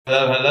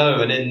Hello,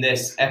 hello, and in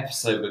this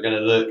episode, we're going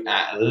to look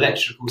at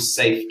electrical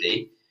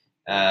safety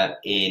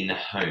in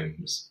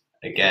homes.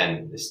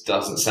 Again, this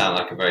doesn't sound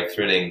like a very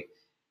thrilling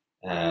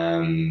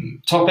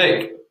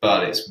topic,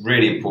 but it's a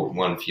really important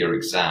one for your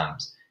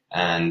exams.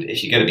 And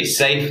if you're going to be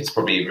safe, it's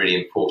probably really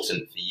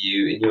important for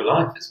you in your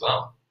life as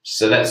well.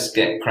 So let's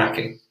get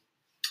cracking.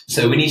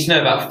 So we need to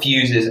know about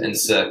fuses and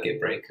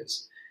circuit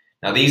breakers.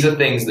 Now, these are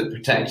things that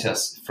protect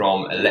us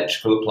from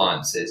electrical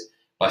appliances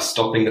by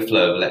stopping the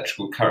flow of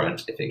electrical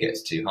current if it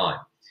gets too high.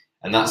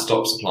 And that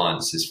stops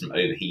appliances from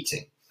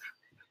overheating.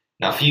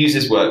 Now,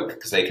 fuses work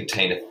because they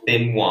contain a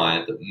thin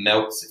wire that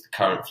melts if the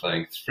current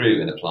flowing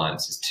through an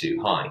appliance is too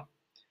high.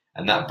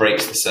 And that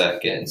breaks the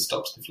circuit and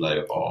stops the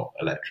flow of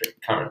electric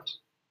current.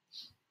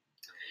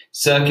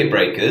 Circuit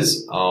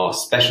breakers are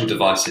special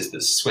devices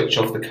that switch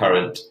off the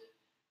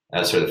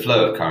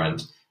flow of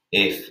current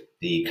if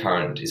the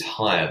current is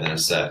higher than a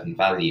certain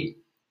value.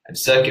 And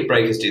circuit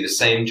breakers do the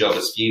same job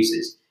as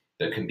fuses,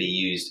 but can be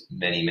used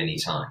many, many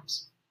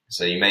times.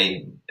 So you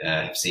may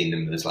have seen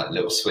them as like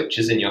little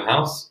switches in your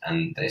house,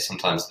 and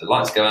sometimes the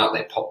lights go out,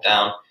 they pop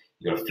down,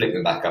 you've got to flick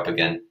them back up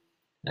again,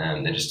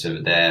 and they're just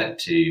there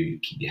to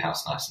keep your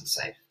house nice and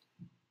safe.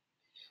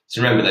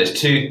 So remember those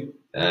two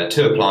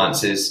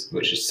appliances,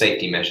 which are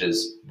safety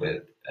measures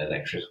with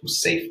electrical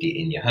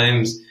safety in your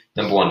homes.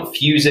 Number one,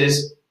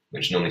 fuses,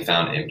 which are normally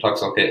found in plug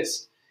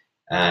sockets,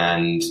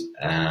 and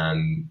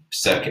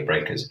circuit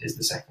breakers is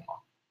the second one.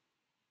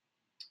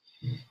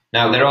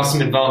 Now, there are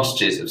some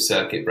advantages of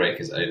circuit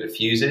breakers over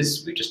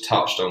fuses. We just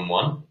touched on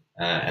one,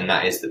 and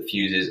that is that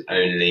fuses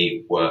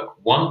only work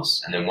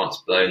once, and then once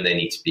blown, they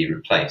need to be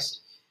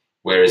replaced.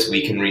 Whereas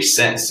we can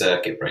reset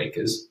circuit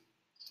breakers.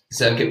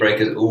 Circuit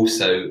breakers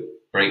also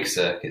break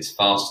circuits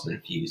faster than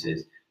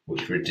fuses,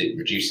 which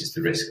reduces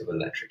the risk of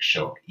electric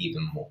shock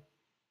even more.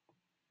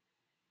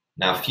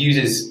 Now,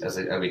 fuses, as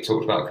we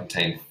talked about,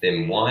 contain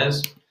thin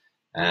wires,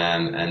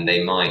 and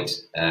they might,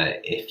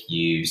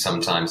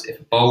 if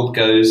a bulb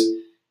goes,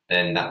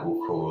 then that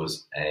will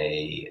cause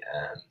a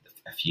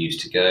fuse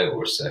to go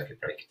or a circuit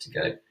breaker to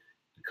go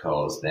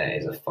because there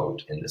is a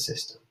fault in the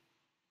system.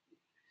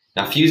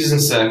 Now, fuses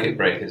and circuit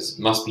breakers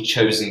must be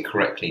chosen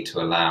correctly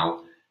to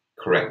allow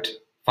correct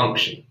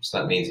function. So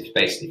that means if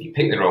you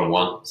pick the wrong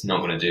one, it's not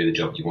going to do the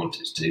job you want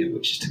it to do,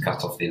 which is to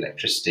cut off the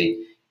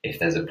electricity if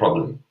there's a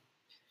problem.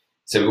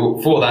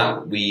 So for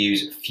that, we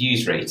use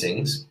fuse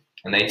ratings,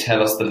 and they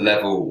tell us the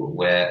level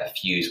where a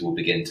fuse will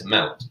begin to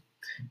melt.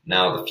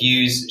 Now, the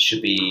fuse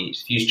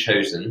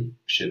chosen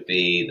should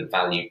be the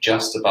value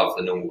just above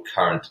the normal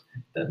current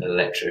that an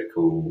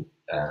electrical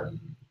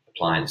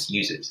appliance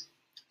uses.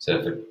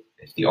 So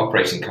if the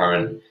operating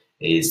current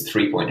is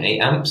 3.8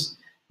 amps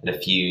and a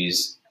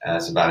fuse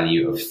has a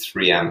value of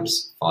 3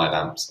 amps, 5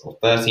 amps, or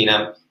 13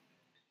 amps,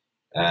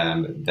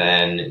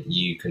 then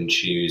you can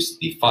choose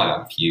the 5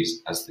 amp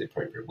fuse as the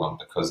appropriate one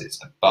because it's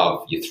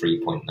above your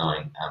 3.9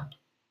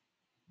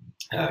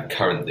 amp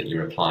current that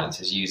your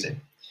appliance is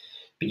using.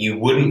 But you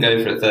wouldn't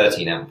go for a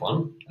 13 amp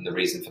one, and the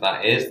reason for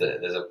that is that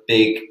there's a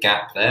big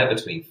gap there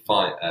between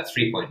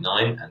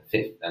 3.9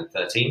 and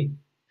 13,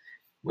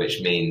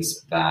 which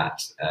means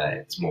that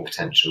it's more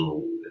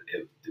potential,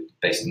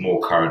 basically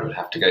more current would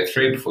have to go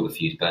through before the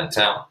fuse burnt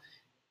out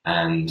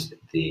and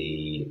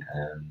the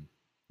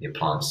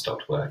appliance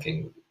stopped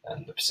working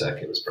and the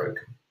circuit was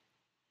broken.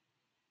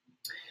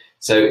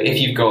 So if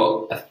you've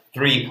got a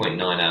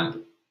 3.9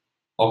 amp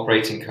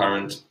operating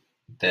current,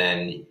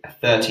 then a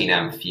 13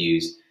 amp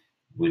fuse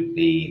would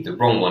be the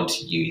wrong one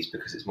to use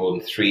because it's more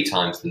than 3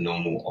 times the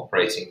normal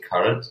operating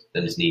current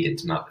that is needed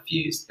to melt the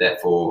fuse.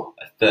 Therefore,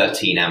 a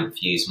 13 amp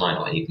fuse might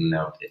not even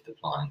melt if the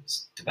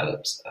appliance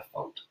develops a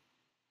fault.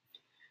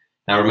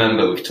 Now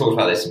remember, we've talked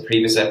about this in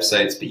previous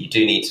episodes, but you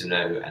do need to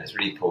know, and it's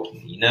really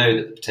important that you know,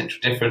 that the potential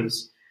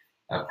difference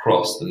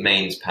across the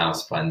mains power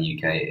supply in the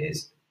UK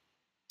is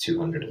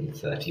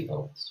 230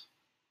 volts.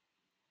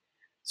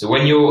 So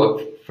when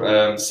you're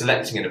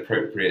selecting an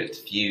appropriate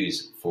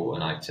fuse for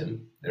an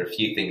item, there are a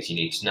few things you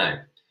need to know.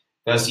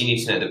 First, you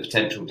need to know the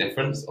potential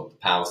difference of the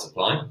power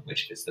supply,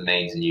 which if it's the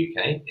mains in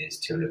UK is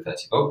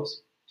 230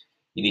 volts.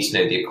 You need to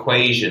know the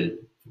equation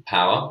for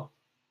power,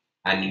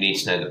 and you need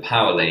to know the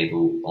power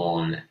label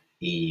on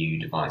EU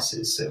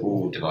devices. So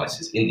all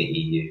devices in the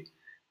EU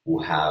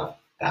will have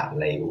that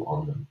label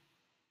on them.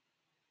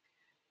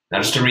 Now,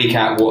 just to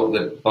recap what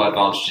the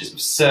advantages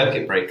of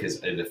circuit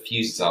breakers over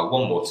fuses are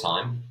one more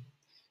time.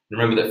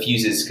 Remember that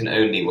fuses can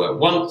only work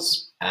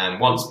once, and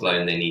once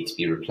blown they need to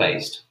be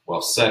replaced, while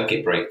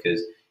circuit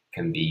breakers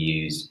can be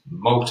used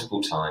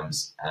multiple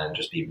times and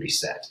just be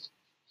reset.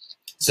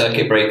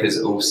 Circuit breakers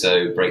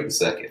also break the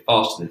circuit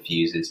faster than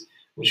fuses,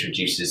 which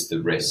reduces the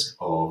risk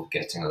of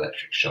getting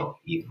electric shock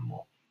even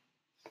more.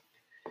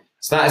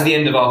 So that is the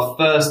end of our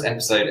first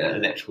episode at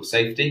electrical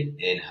safety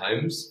in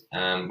homes.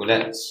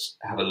 Let's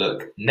have a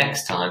look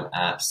next time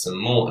at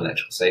some more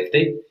electrical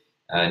safety,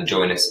 and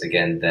join us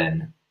again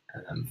then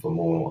for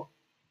more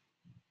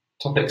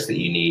topics that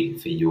you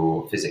need for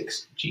your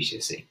physics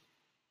GCSE.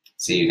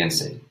 See you again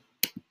soon.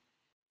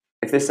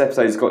 If this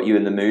episode has got you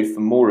in the mood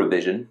for more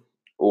revision,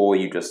 or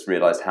you just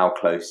realised how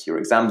close your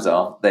exams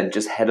are, then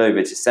just head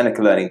over to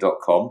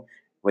senecalearning.com,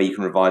 where you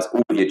can revise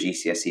all of your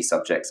GCSE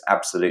subjects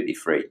absolutely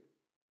free.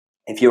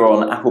 If you're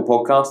on Apple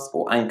Podcasts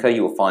or Anchor,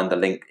 you'll find the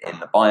link in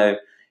the bio.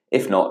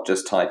 If not,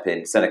 just type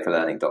in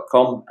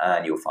senecalearning.com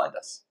and you'll find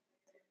us.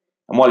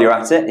 And while you're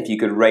at it, if you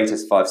could rate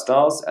us 5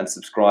 stars and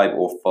subscribe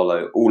or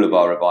follow all of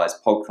our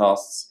revised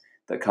podcasts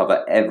that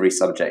cover every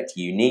subject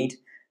you need,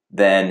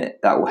 then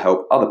that will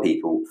help other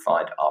people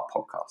find our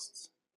podcasts.